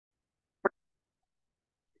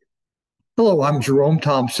Hello, I'm Jerome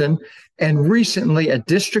Thompson. And recently,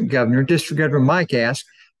 District Governor Mike asked,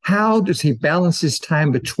 how does he balance his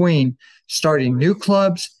time between starting new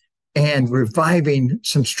clubs and reviving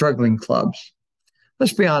some struggling clubs?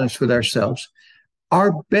 Let's be honest with ourselves.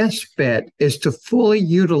 Our best bet is to fully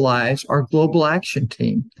utilize our global action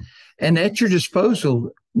team. And at your disposal,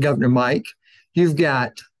 Governor Mike, you've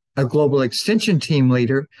got a global extension team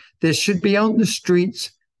leader that should be on the streets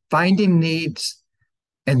finding needs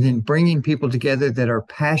and then bringing people together that are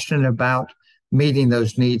passionate about meeting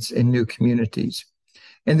those needs in new communities.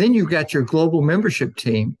 And then you've got your global membership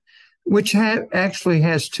team, which actually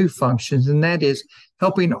has two functions, and that is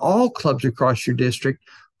helping all clubs across your district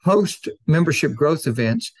host membership growth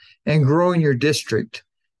events and growing your district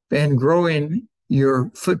and growing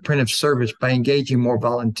your footprint of service by engaging more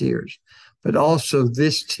volunteers. But also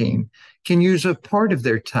this team can use a part of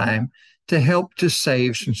their time to help to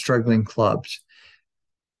save some struggling clubs.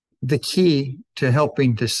 The key to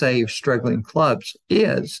helping to save struggling clubs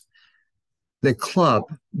is the club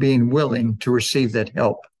being willing to receive that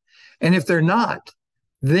help. And if they're not,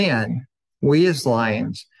 then we as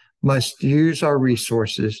Lions must use our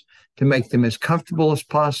resources to make them as comfortable as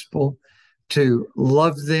possible, to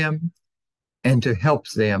love them, and to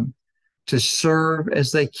help them to serve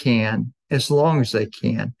as they can, as long as they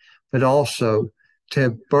can, but also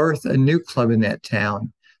to birth a new club in that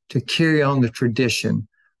town to carry on the tradition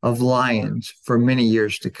of Lions for many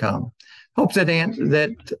years to come. Hope that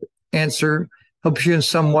answer helps you in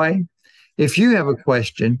some way. If you have a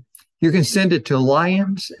question, you can send it to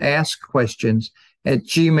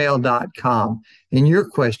lionsAskQuestions@gmail.com, and your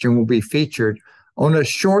question will be featured on a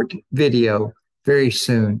short video very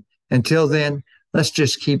soon. Until then, let's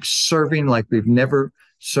just keep serving like we've never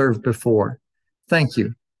served before. Thank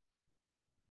you.